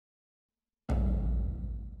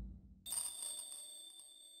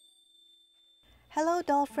Hello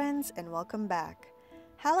doll friends and welcome back.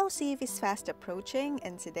 Hallow's Eve is fast approaching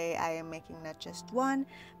and today I am making not just one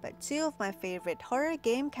but two of my favorite horror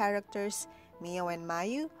game characters, Mio and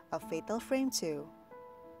Mayu of Fatal Frame 2.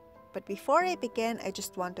 But before I begin, I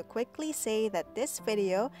just want to quickly say that this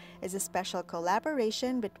video is a special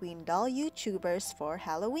collaboration between doll YouTubers for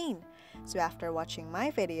Halloween. So after watching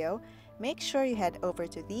my video, make sure you head over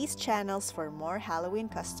to these channels for more Halloween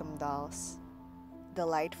custom dolls.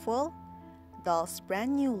 Delightful, Doll's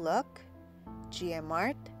Brand New Look, GM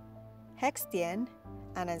Art, Hextien,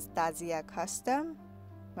 Anastasia Custom,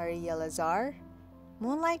 Maria Lazar,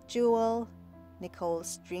 Moonlight Jewel,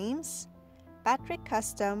 Nicole's Dreams, Patrick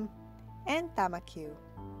Custom, and Tamaku.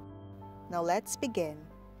 Now let's begin.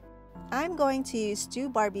 I'm going to use two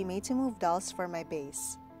Barbie Made to Move dolls for my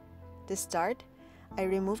base. To start, I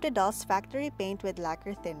remove the doll's factory paint with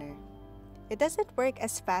lacquer thinner. It doesn't work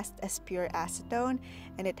as fast as pure acetone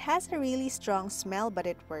and it has a really strong smell, but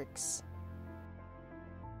it works.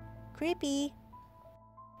 Creepy!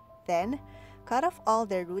 Then, cut off all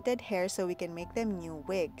their rooted hair so we can make them new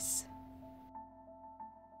wigs.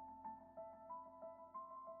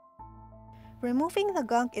 Removing the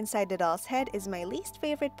gunk inside the doll's head is my least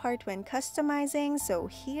favorite part when customizing, so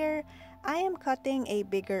here I am cutting a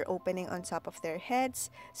bigger opening on top of their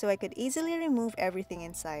heads so I could easily remove everything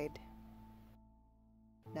inside.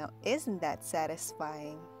 Now isn't that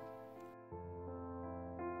satisfying?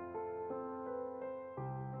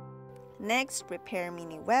 Next, prepare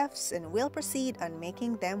mini wefts and we'll proceed on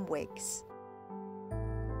making them wigs.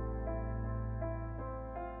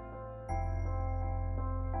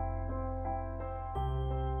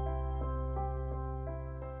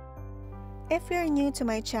 If you're new to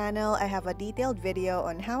my channel, I have a detailed video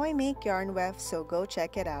on how I make yarn wefts, so go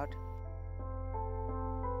check it out.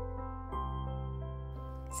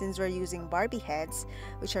 Since we're using Barbie heads,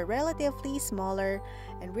 which are relatively smaller,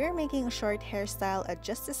 and we're making a short hairstyle,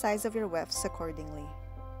 adjust the size of your wefts accordingly.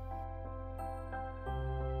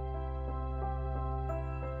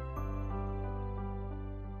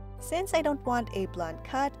 Since I don't want a blunt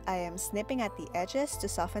cut, I am snipping at the edges to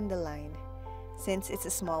soften the line. Since it's a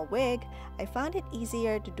small wig, I found it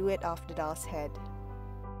easier to do it off the doll's head.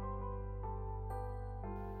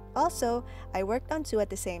 Also, I worked on two at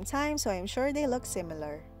the same time, so I'm sure they look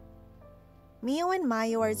similar. Mio and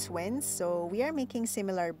Mayu are twins, so we are making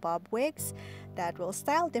similar bob wigs that will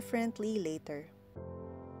style differently later.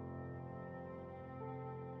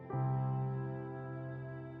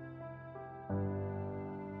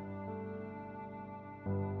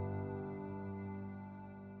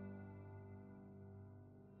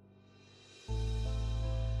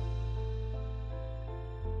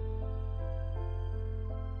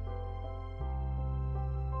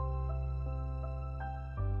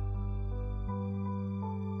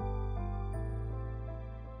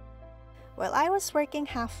 While I was working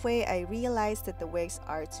halfway, I realized that the wigs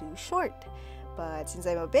are too short. But since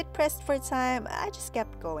I'm a bit pressed for time, I just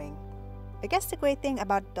kept going. I guess the great thing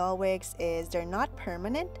about doll wigs is they're not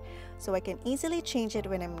permanent, so I can easily change it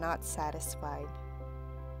when I'm not satisfied.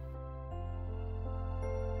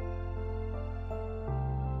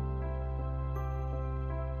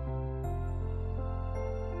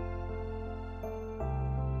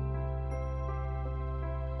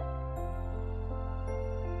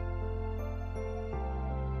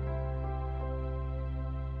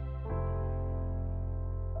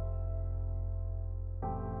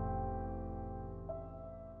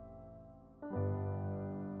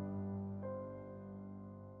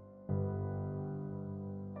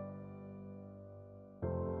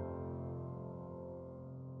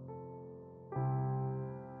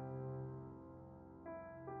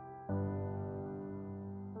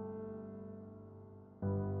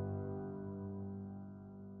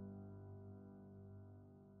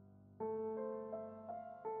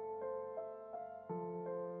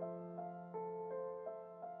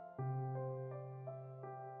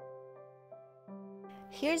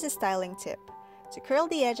 Here's a styling tip. To curl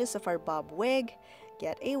the edges of our bob wig,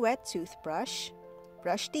 get a wet toothbrush,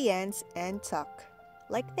 brush the ends, and tuck.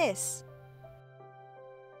 Like this.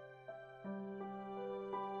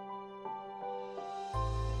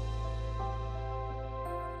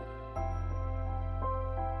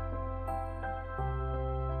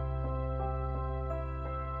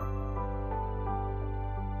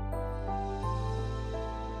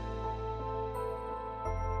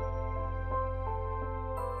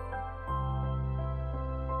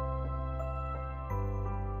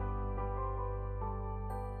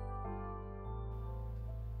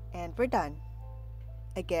 And we're done.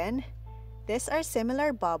 Again, these are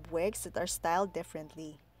similar bob wigs that are styled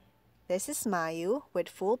differently. This is Mayu with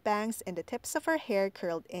full bangs and the tips of her hair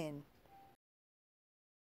curled in.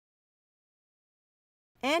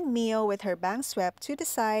 And Mio with her bangs swept to the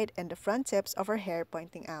side and the front tips of her hair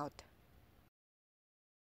pointing out.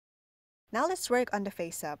 Now let's work on the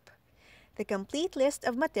face-up. The complete list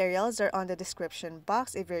of materials are on the description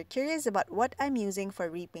box if you're curious about what I'm using for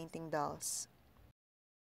repainting dolls.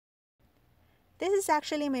 This is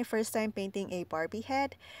actually my first time painting a Barbie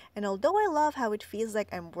head, and although I love how it feels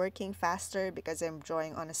like I'm working faster because I'm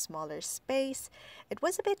drawing on a smaller space, it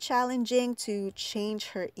was a bit challenging to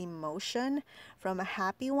change her emotion from a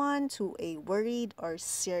happy one to a worried or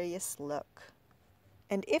serious look.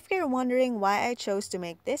 And if you're wondering why I chose to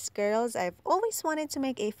make this, girls, I've always wanted to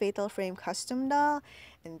make a Fatal Frame custom doll,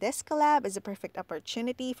 and this collab is a perfect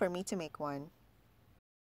opportunity for me to make one.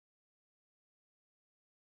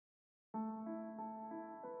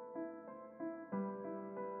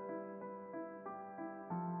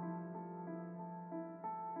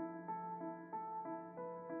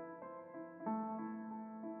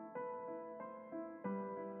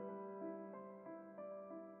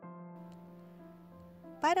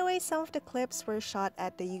 By the way, some of the clips were shot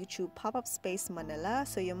at the YouTube Pop-Up Space Manila,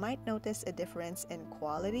 so you might notice a difference in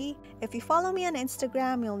quality. If you follow me on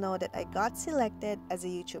Instagram, you'll know that I got selected as a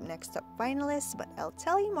YouTube Next Up finalist, but I'll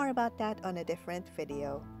tell you more about that on a different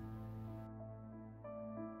video.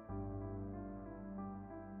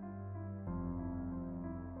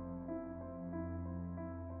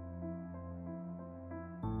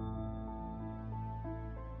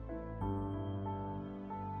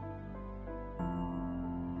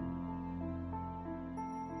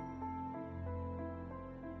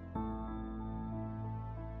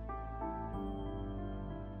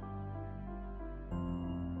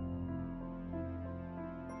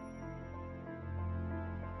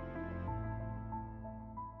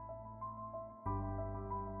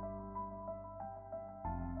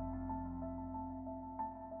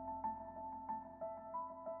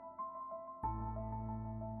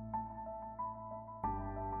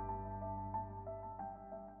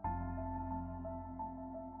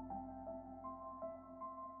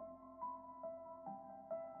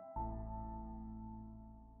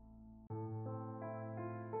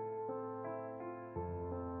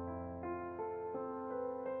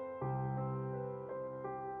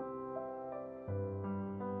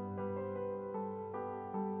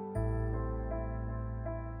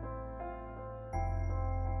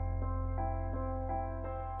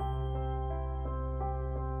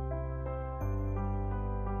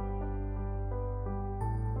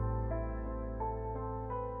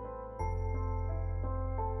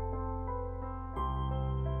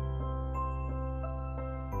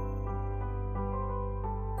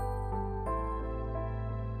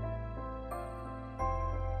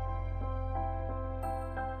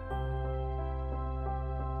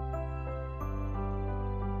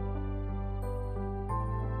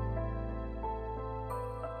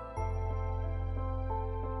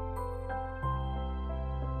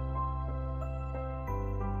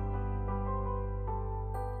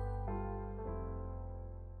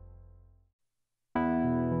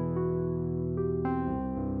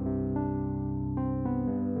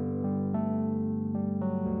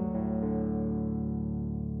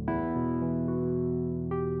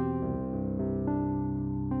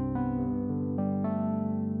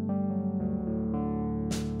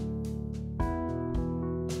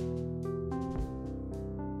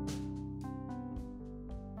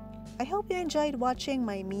 I hope you enjoyed watching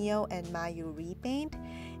my Mio and Mayu repaint.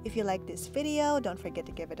 If you like this video, don't forget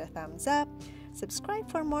to give it a thumbs up, subscribe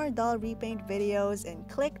for more doll repaint videos, and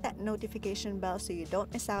click that notification bell so you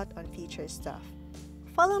don't miss out on future stuff.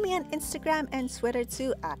 Follow me on Instagram and Twitter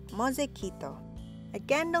too at Mozekyto.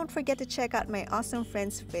 Again, don't forget to check out my awesome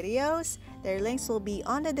friends' videos. Their links will be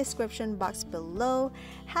on the description box below.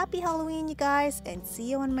 Happy Halloween, you guys, and see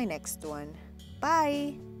you on my next one.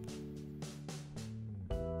 Bye!